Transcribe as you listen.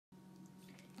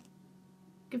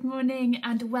Good morning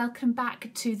and welcome back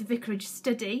to the Vicarage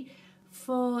Study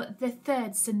for the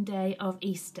third Sunday of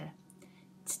Easter.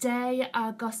 Today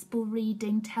our Gospel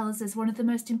reading tells us one of the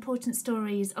most important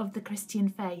stories of the Christian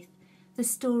faith, the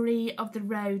story of the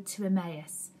road to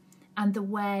Emmaus and the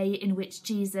way in which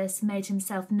Jesus made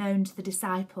himself known to the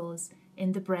disciples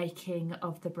in the breaking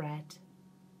of the bread.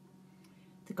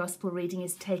 The Gospel reading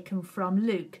is taken from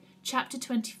Luke chapter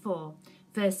 24,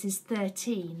 verses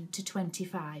 13 to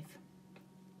 25.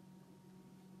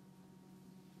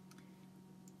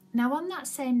 Now on that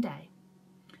same day,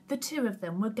 the two of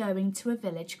them were going to a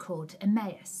village called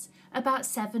Emmaus, about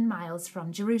 7 miles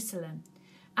from Jerusalem,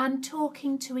 and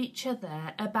talking to each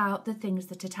other about the things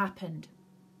that had happened.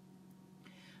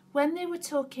 When they were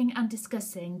talking and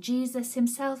discussing, Jesus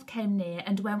himself came near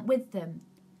and went with them,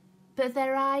 but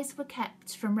their eyes were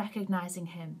kept from recognizing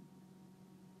him.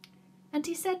 And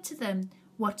he said to them,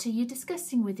 "What are you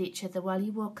discussing with each other while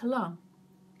you walk along?"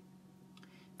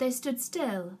 They stood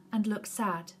still and looked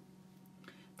sad.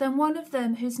 Then one of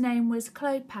them, whose name was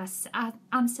Clopas,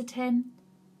 answered him,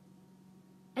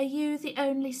 "Are you the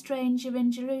only stranger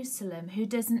in Jerusalem who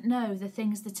doesn't know the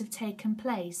things that have taken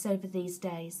place over these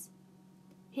days?"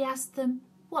 He asked them,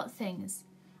 "What things?"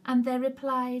 And they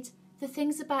replied, "The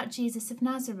things about Jesus of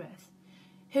Nazareth,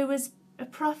 who was a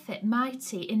prophet,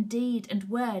 mighty in deed and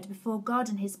word before God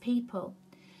and his people,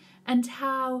 and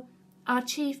how our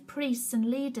chief priests and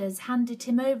leaders handed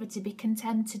him over to be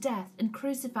condemned to death and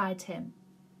crucified him.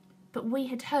 But we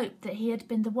had hoped that he had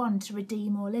been the one to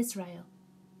redeem all Israel.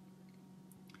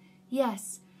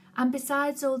 Yes, and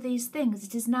besides all these things,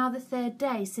 it is now the third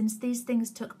day since these things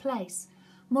took place.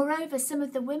 Moreover, some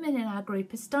of the women in our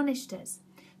group astonished us.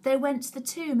 They went to the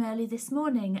tomb early this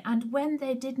morning, and when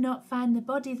they did not find the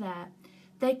body there,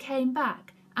 they came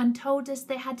back and told us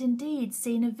they had indeed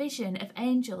seen a vision of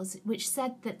angels which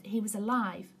said that he was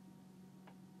alive.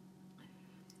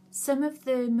 Some of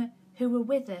them who were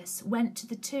with us went to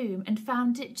the tomb and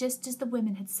found it just as the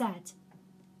women had said,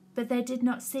 but they did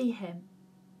not see him."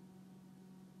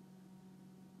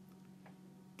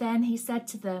 Then he said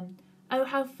to them, "Oh,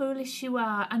 how foolish you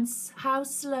are, and how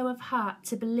slow of heart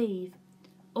to believe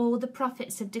all the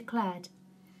prophets have declared.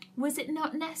 Was it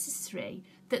not necessary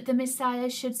that the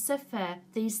Messiah should suffer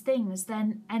these things,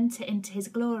 then enter into his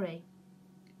glory?"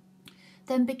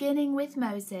 Then beginning with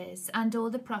Moses and all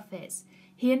the prophets,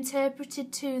 he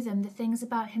interpreted to them the things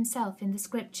about himself in the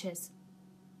scriptures.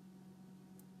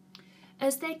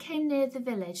 As they came near the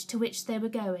village to which they were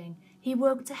going, he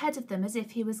walked ahead of them as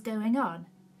if he was going on.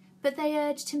 But they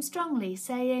urged him strongly,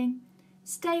 saying,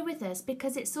 "Stay with us,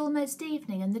 because it's almost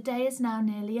evening and the day is now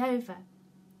nearly over."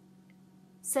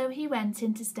 So he went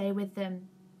in to stay with them.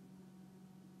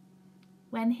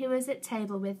 When he was at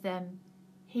table with them,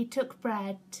 he took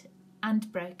bread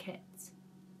and broke it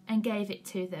and gave it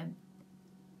to them.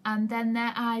 And then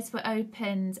their eyes were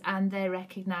opened and they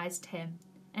recognized him,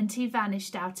 and he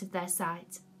vanished out of their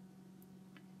sight.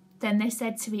 Then they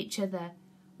said to each other,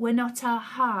 "Were not our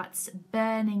hearts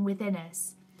burning within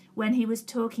us when he was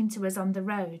talking to us on the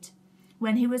road,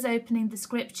 when he was opening the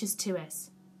scriptures to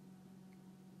us?"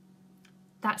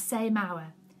 That same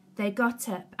hour they got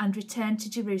up and returned to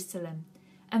Jerusalem,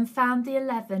 and found the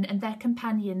 11 and their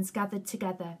companions gathered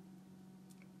together.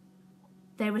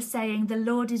 They were saying, "The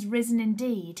Lord is risen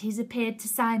indeed, he's appeared to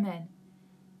Simon."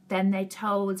 Then they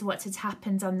told what had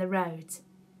happened on the road,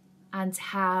 and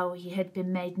how he had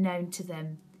been made known to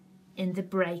them in the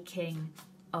breaking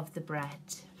of the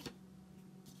bread.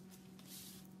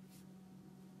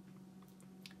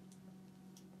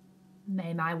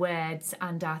 May my words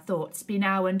and our thoughts be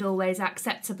now and always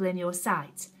acceptable in your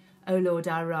sight, O Lord,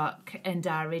 our rock and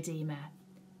our Redeemer.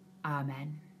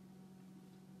 Amen.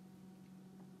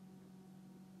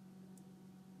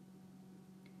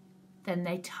 Then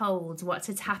they told what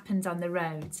had happened on the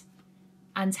road,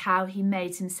 and how he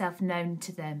made himself known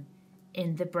to them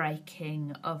in the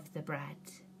breaking of the bread.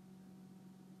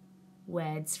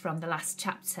 Words from the last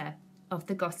chapter of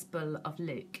the Gospel of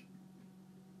Luke.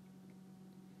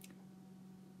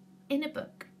 In a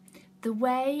book, the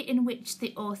way in which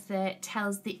the author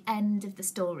tells the end of the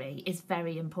story is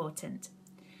very important.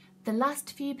 The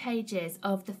last few pages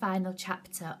of the final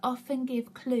chapter often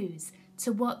give clues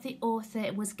to what the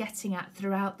author was getting at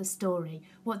throughout the story,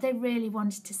 what they really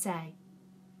wanted to say.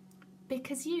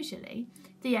 Because usually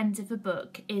the end of a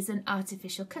book is an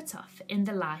artificial cut-off in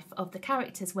the life of the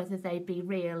characters, whether they be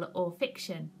real or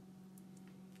fiction.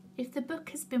 If the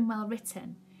book has been well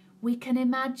written, we can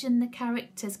imagine the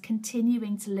characters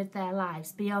continuing to live their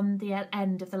lives beyond the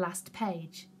end of the last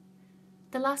page.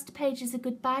 The last page is a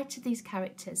goodbye to these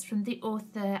characters from the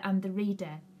author and the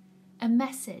reader, a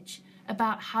message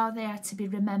about how they are to be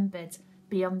remembered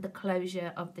beyond the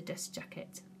closure of the dust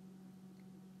jacket.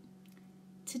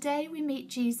 Today we meet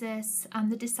Jesus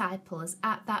and the disciples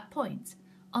at that point,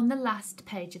 on the last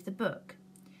page of the book.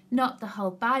 Not the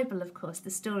whole Bible, of course, the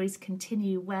stories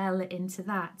continue well into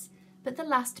that, but the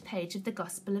last page of the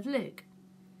Gospel of Luke.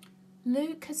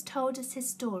 Luke has told us his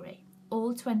story,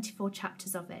 all 24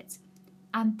 chapters of it,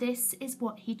 and this is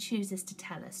what he chooses to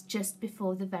tell us just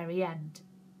before the very end.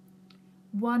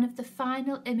 One of the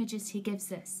final images he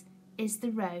gives us is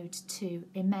the road to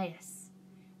Emmaus,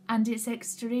 and it's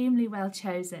extremely well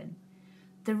chosen.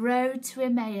 The road to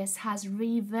Emmaus has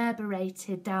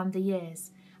reverberated down the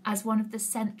years as one of the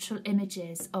central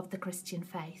images of the Christian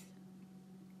faith.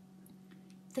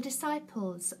 The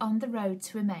disciples on the road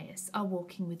to Emmaus are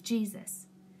walking with Jesus.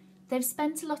 They've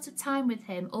spent a lot of time with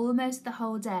him, almost the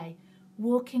whole day,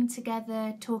 walking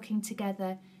together, talking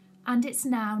together, and it's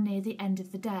now near the end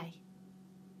of the day.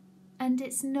 And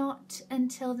it's not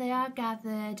until they are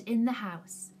gathered in the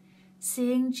house,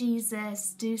 seeing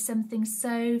Jesus do something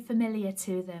so familiar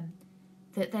to them,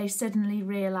 that they suddenly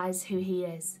realise who he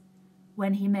is,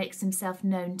 when he makes himself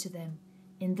known to them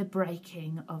in the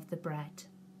breaking of the bread.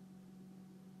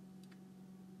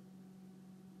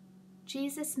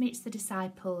 Jesus meets the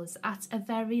disciples at a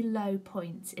very low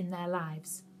point in their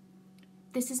lives.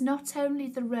 This is not only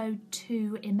the road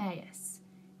to Emmaus,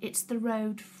 it's the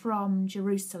road from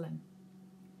Jerusalem.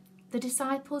 The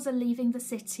disciples are leaving the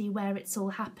city where it's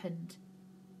all happened.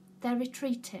 They're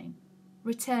retreating,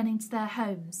 returning to their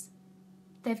homes.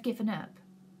 They've given up.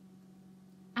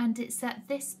 And it's at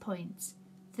this point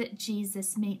that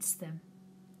Jesus meets them.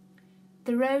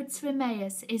 The road to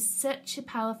Emmaus is such a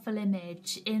powerful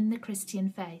image in the Christian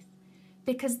faith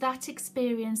because that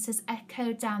experience has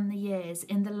echoed down the years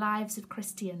in the lives of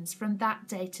Christians from that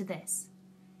day to this.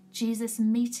 Jesus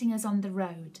meeting us on the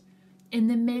road, in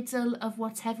the middle of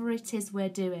whatever it is we're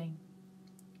doing,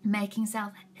 making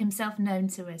himself known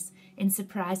to us in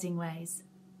surprising ways.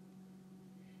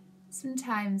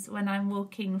 Sometimes when I'm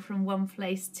walking from one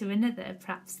place to another,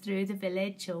 perhaps through the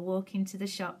village or walking to the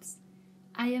shops,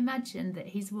 I imagine that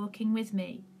he's walking with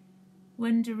me,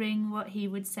 wondering what he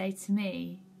would say to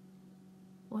me,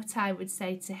 what I would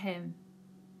say to him.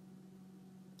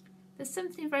 There's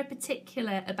something very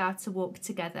particular about a walk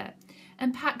together,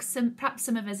 and perhaps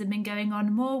some of us have been going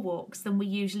on more walks than we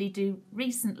usually do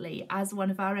recently as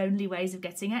one of our only ways of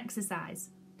getting exercise.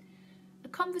 A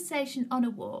conversation on a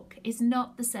walk is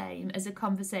not the same as a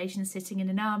conversation sitting in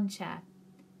an armchair.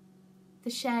 The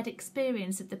shared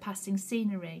experience of the passing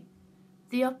scenery,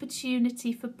 the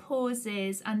opportunity for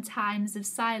pauses and times of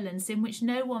silence in which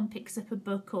no one picks up a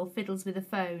book or fiddles with a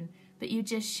phone, but you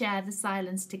just share the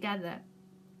silence together.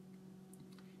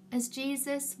 As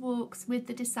Jesus walks with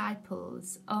the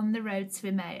disciples on the road to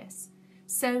Emmaus,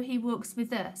 so he walks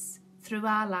with us through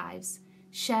our lives,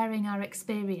 sharing our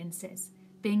experiences,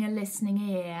 being a listening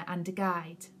ear and a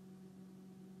guide.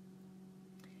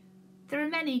 There are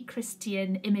many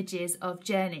Christian images of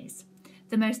journeys.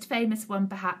 The most famous one,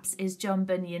 perhaps, is John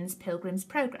Bunyan's Pilgrim's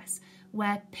Progress,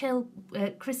 where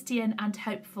Christian and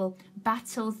hopeful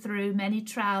battle through many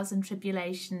trials and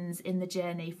tribulations in the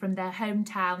journey from their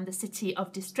hometown, the city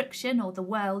of destruction or the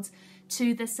world,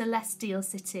 to the celestial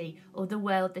city or the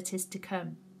world that is to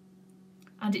come.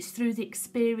 And it's through the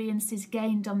experiences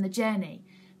gained on the journey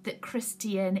that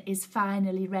Christian is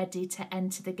finally ready to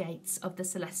enter the gates of the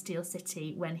celestial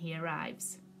city when he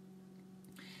arrives.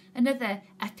 Another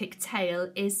epic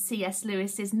tale is C.S.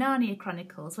 Lewis's Narnia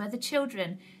Chronicles, where the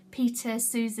children, Peter,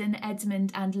 Susan,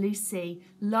 Edmund and Lucy,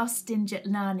 lost in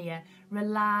Narnia,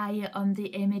 rely on the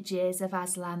images of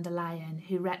Aslan the lion,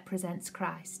 who represents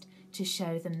Christ, to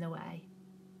show them the way.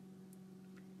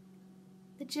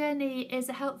 The journey is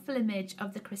a helpful image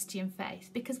of the Christian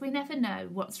faith because we never know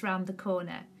what's round the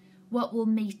corner, what will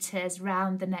meet us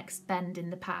round the next bend in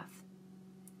the path.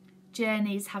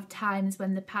 Journeys have times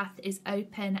when the path is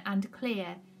open and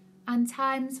clear, and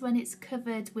times when it's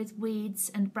covered with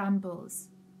weeds and brambles.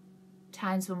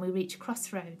 Times when we reach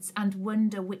crossroads and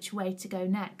wonder which way to go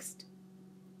next.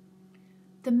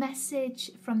 The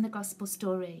message from the gospel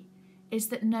story is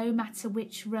that no matter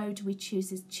which road we choose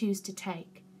to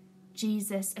take,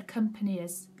 Jesus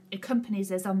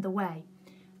accompanies us on the way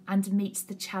and meets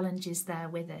the challenges there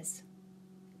with us.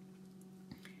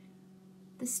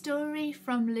 The story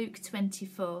from Luke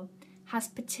 24 has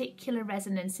particular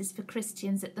resonances for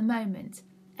Christians at the moment,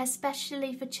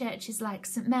 especially for churches like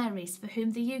St Mary's, for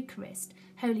whom the Eucharist,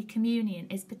 Holy Communion,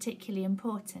 is particularly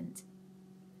important.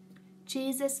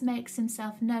 Jesus makes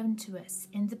himself known to us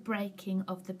in the breaking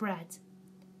of the bread.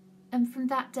 And from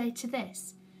that day to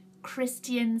this,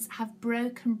 Christians have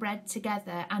broken bread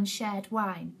together and shared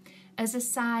wine as a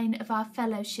sign of our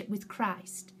fellowship with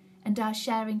Christ and our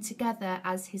sharing together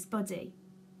as his body.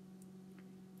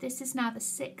 This is now the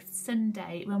 6th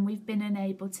Sunday when we've been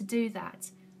unable to do that,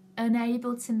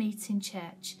 unable to meet in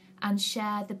church and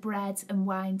share the bread and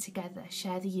wine together,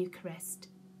 share the Eucharist.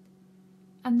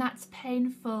 And that's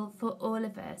painful for all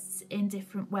of us in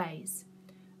different ways.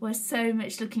 We're so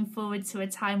much looking forward to a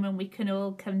time when we can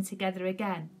all come together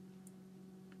again.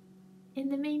 In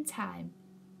the meantime,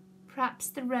 perhaps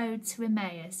the road to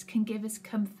Emmaus can give us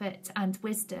comfort and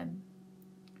wisdom.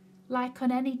 Like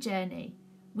on any journey,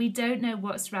 we don't know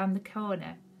what's round the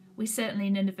corner. We certainly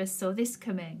none of us saw this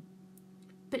coming.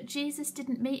 But Jesus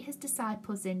didn't meet his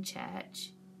disciples in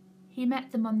church. He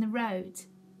met them on the road.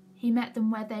 He met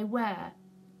them where they were,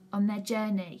 on their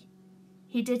journey.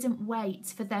 He didn't wait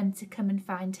for them to come and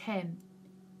find him.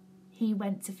 He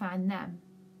went to find them.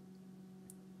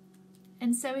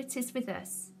 And so it is with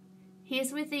us. He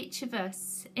is with each of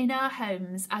us in our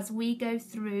homes as we go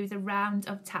through the round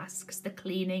of tasks, the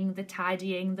cleaning, the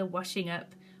tidying, the washing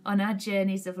up on our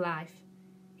journeys of life.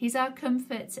 He's our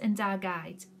comfort and our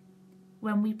guide.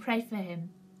 When we pray for him,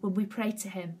 when we pray to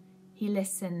him, he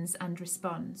listens and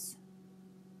responds.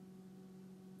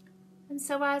 And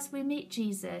so as we meet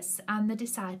Jesus and the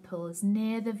disciples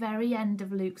near the very end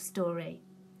of Luke's story,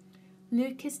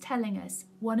 Luke is telling us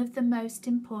one of the most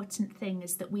important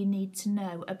things that we need to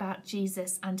know about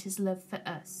Jesus and his love for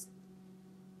us.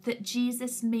 That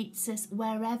Jesus meets us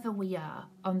wherever we are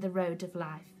on the road of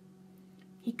life.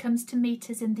 He comes to meet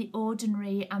us in the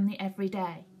ordinary and the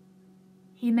everyday.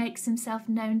 He makes himself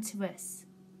known to us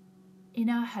in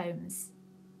our homes,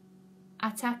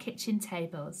 at our kitchen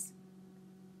tables,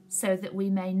 so that we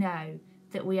may know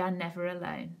that we are never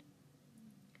alone.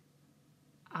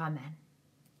 Amen.